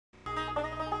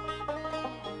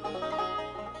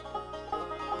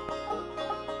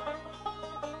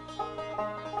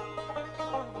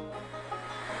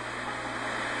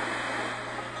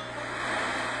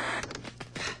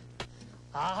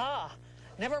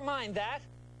Never mind that.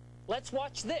 Let's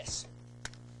watch this.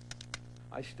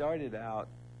 I started out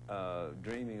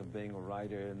dreaming of being a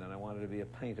writer, and then I wanted to be a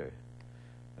painter.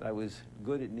 And I was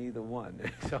good at neither one.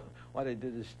 So what I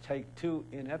did is take two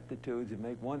ineptitudes and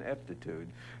make one aptitude.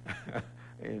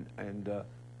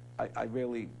 I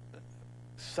really,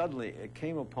 suddenly, it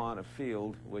came upon a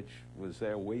field which was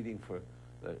there waiting for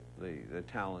the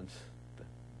talents,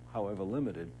 however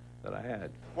limited, that I had.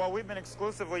 Well, we've been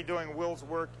exclusively doing Will's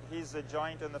work. He's a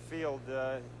giant in the field.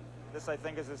 This, I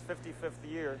think, is his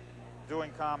 55th year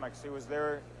doing comics. He was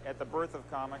there at the birth of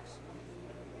comics.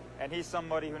 And he's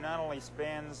somebody who not only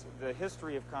spans the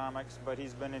history of comics, but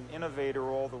he's been an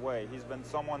innovator all the way. He's been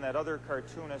someone that other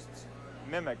cartoonists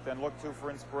mimicked and looked to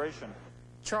for inspiration.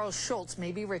 Charles Schulz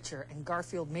may be richer and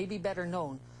Garfield may be better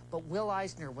known, but Will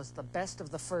Eisner was the best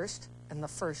of the first and the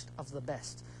first of the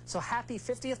best. So happy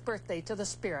 50th birthday to the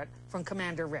spirit from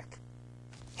Commander Rick.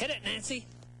 Hit it, Nancy.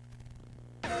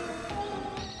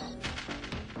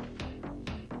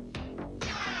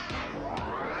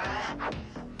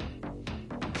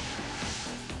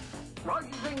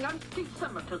 Rising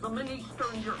anti-Semitism in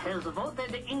Eastern Europe has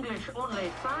voted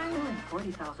English-only sign.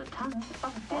 40,000 tons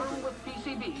of armed with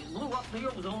PCBs blew up the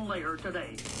ozone layer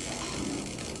today.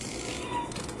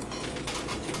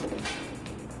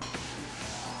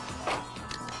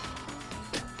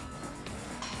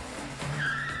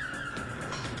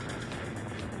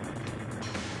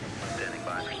 Standing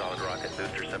by for solid rocket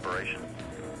booster separation.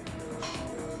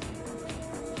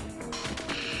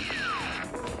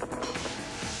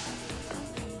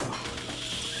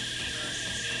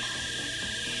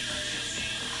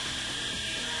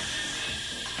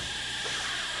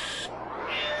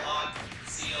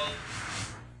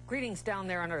 Greetings down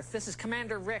there on Earth. This is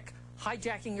Commander Rick,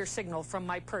 hijacking your signal from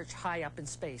my perch high up in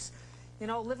space. You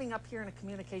know, living up here in a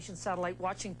communication satellite,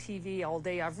 watching TV all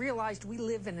day, I've realized we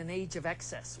live in an age of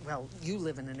excess. Well, you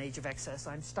live in an age of excess.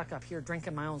 I'm stuck up here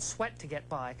drinking my own sweat to get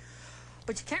by.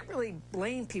 But you can't really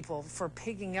blame people for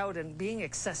pigging out and being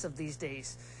excessive these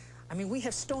days. I mean, we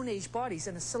have Stone Age bodies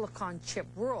in a silicon chip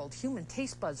world. Human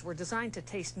taste buds were designed to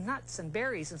taste nuts and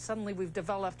berries, and suddenly we've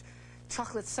developed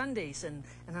chocolate sundaes and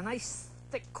a nice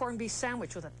thick corned beef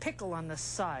sandwich with a pickle on the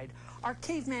side. Our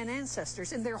caveman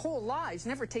ancestors in their whole lives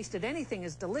never tasted anything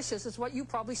as delicious as what you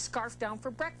probably scarfed down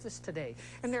for breakfast today.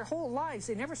 In their whole lives,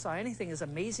 they never saw anything as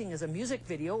amazing as a music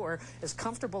video or as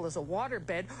comfortable as a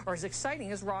waterbed or as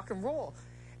exciting as rock and roll.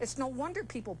 It's no wonder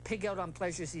people pig out on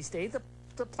pleasures these days.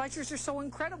 The pleasures are so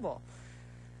incredible.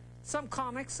 Some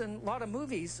comics and a lot of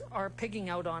movies are pigging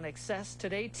out on excess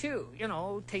today, too. You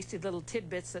know, tasty little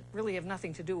tidbits that really have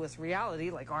nothing to do with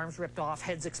reality, like arms ripped off,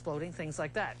 heads exploding, things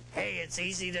like that. Hey, it's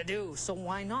easy to do, so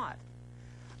why not?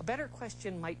 A better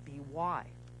question might be why.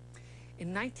 In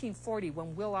 1940,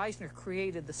 when Will Eisner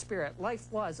created the Spirit, life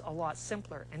was a lot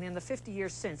simpler. And in the 50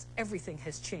 years since, everything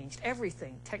has changed.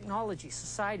 Everything. Technology,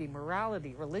 society,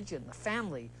 morality, religion, the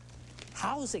family,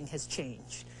 housing has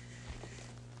changed.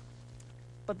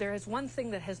 But there is one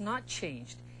thing that has not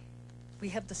changed. We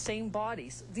have the same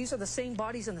bodies. These are the same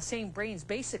bodies and the same brains,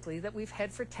 basically, that we've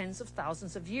had for tens of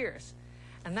thousands of years.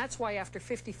 And that's why after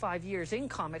 55 years in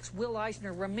comics, Will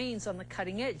Eisner remains on the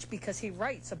cutting edge, because he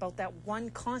writes about that one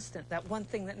constant, that one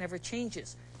thing that never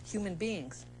changes, human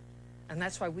beings. And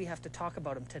that's why we have to talk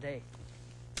about him today.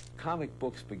 Comic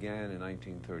books began in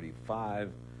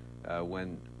 1935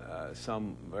 when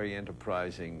some very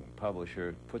enterprising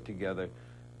publisher put together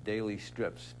daily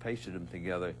strips, pasted them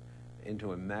together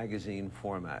into a magazine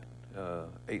format,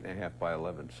 8.5 by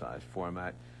 11 size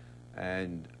format,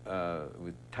 and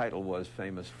the title was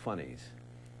Famous Funnies.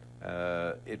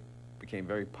 It became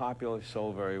very popular,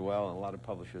 sold very well, and a lot of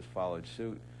publishers followed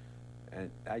suit,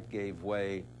 and that gave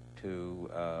way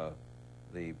to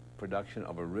the production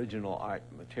of original art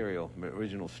material,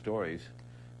 original stories,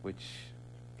 which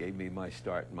gave me my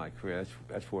start in my career.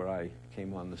 That's where I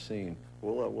came on the scene.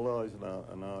 Will Eisner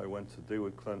and I went to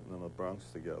DeWitt Clinton in the Bronx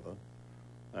together,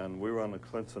 and we were on the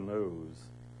Clinton News,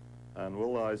 and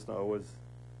Will Eisner always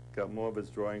got more of his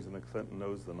drawings in the Clinton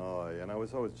News than I, and I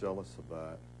was always jealous of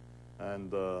that.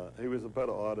 And he was a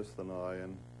better artist than I,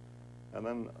 and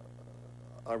then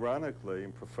ironically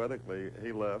and prophetically,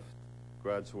 he left,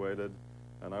 graduated,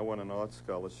 and I won an art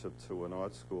scholarship to an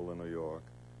art school in New York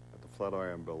at the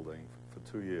Flatiron Building for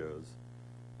 2 years.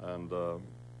 And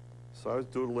so I was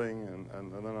doodling,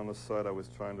 and then on the side I was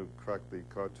trying to crack the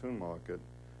cartoon market,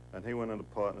 and he went into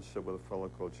partnership with a fellow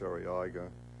called Jerry Iger,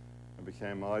 and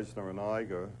became Eisner and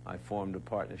Iger. I formed a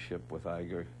partnership with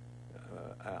Iger.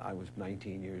 I was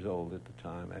 19 years old at the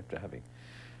time, after having...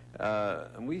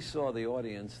 and we saw the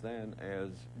audience then as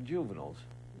juveniles.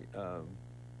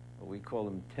 We call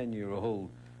them 10-year-old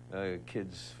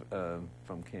kids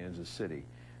from Kansas City.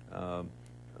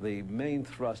 The main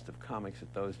thrust of comics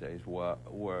at those days were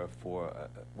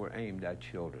aimed at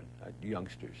children, at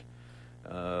youngsters.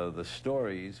 The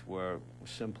stories were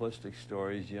simplistic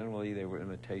stories. Generally, they were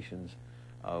imitations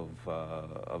of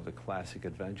the classic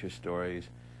adventure stories.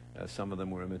 Some of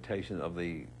them were imitations of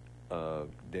the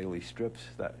daily strips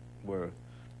that were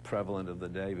prevalent of the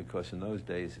day, because in those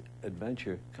days,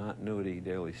 adventure continuity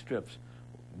daily strips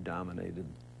dominated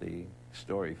the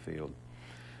story field.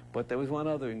 But there was one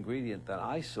other ingredient that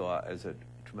I saw as a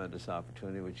tremendous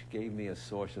opportunity, which gave me a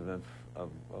source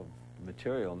of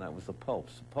material, and that was the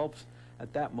pulps. The pulps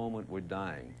at that moment were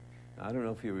dying. Now, I don't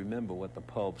know if you remember what the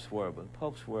pulps were, but the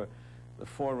pulps were the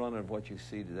forerunner of what you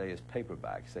see today as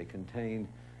paperbacks. They contained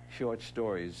short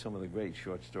stories, some of the great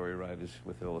short story writers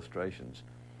with illustrations.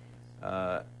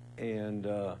 I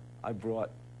brought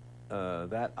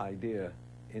that idea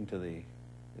into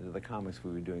the comics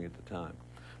we were doing at the time.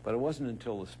 But it wasn't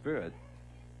until the Spirit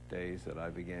days that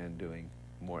I began doing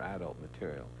more adult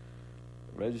material.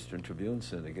 The Register and Tribune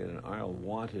Syndicate in Ireland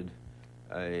wanted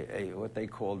what they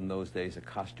called in those days a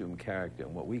costume character,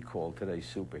 and what we call today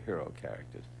superhero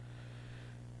characters.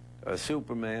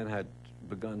 Superman had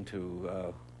begun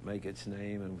to make its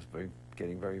name and was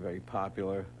getting very, very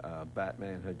popular.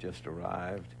 Batman had just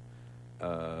arrived.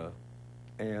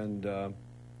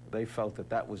 They felt that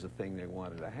that was the thing they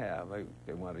wanted to have.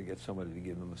 They wanted to get somebody to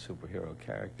give them a superhero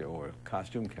character or a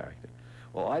costume character.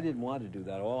 Well, I didn't want to do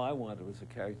that. All I wanted was a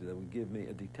character that would give me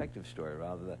a detective story,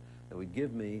 rather, that would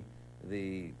give me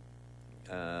the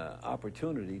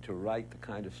opportunity to write the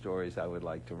kind of stories I would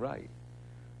like to write.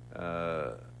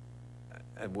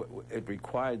 It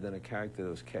required then a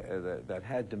character that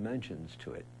had dimensions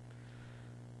to it.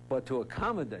 But to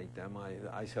accommodate them,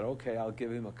 I said, okay, I'll give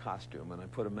him a costume. And I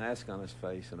put a mask on his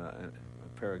face and a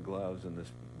pair of gloves and this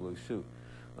blue suit.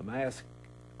 The mask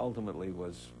ultimately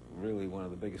was really one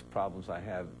of the biggest problems I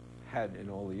have had in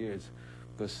all the years,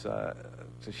 because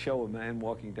to show a man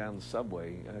walking down the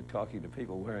subway talking to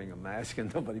people wearing a mask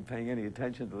and nobody paying any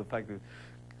attention to the fact that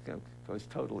it was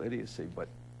total idiocy, but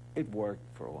it worked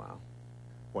for a while.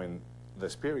 When the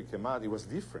Spirit came out, it was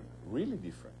different, really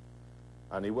different.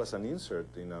 And it was an insert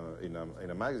in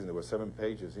a magazine. There were 7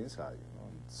 pages inside,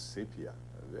 on sepia.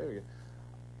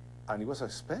 And it was an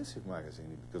expensive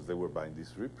magazine because they were buying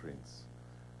these reprints.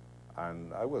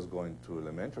 And I was going to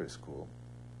elementary school,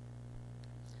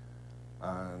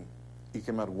 and it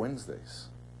came out Wednesdays.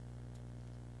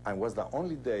 And was the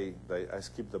only day that I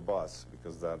skipped the bus,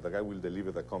 because the guy will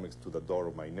deliver the comics to the door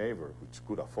of my neighbor, which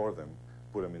could afford them,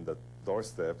 put them in the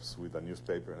doorsteps with a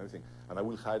newspaper and everything. And I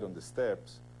will hide on the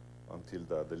steps until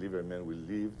the delivery man will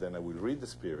leave. Then I will read the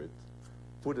Spirit,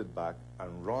 put it back,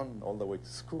 and run all the way to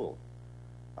school.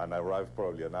 And I arrived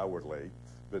probably an hour late.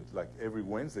 But like every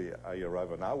Wednesday, I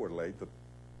arrive an hour late. The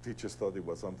teachers thought it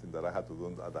was something that I had to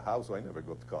do at the house, so I never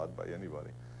got caught by anybody.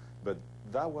 But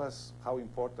that was how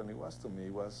important it was to me.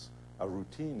 It was a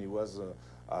routine. It was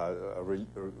a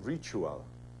ritual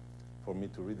for me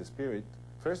to read the Spirit.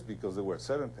 First, because there were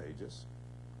 7 pages.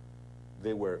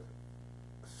 They were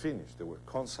finished. They were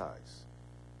concise.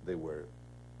 They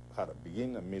had a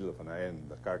beginning, a middle, and an end.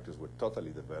 The characters were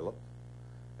totally developed.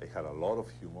 They had a lot of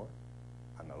humor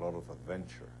and a lot of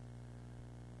adventure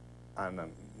and a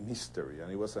mystery.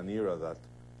 And it was an era that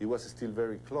it was still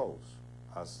very close.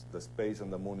 As the space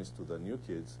and the moon is to the new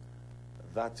kids,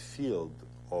 that field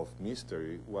of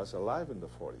mystery was alive in the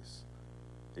 40s.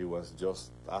 It was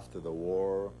just after the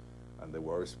war, and there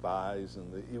were spies,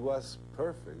 and it was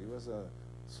perfect. It was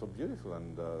so beautiful,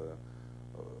 and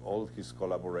all his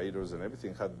collaborators and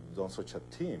everything had done such a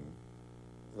team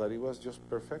that it was just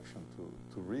perfection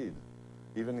to read.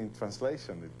 Even in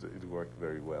translation, it worked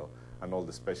very well, and all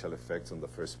the special effects on the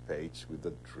first page with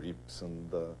the drips,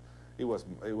 and it was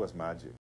magic.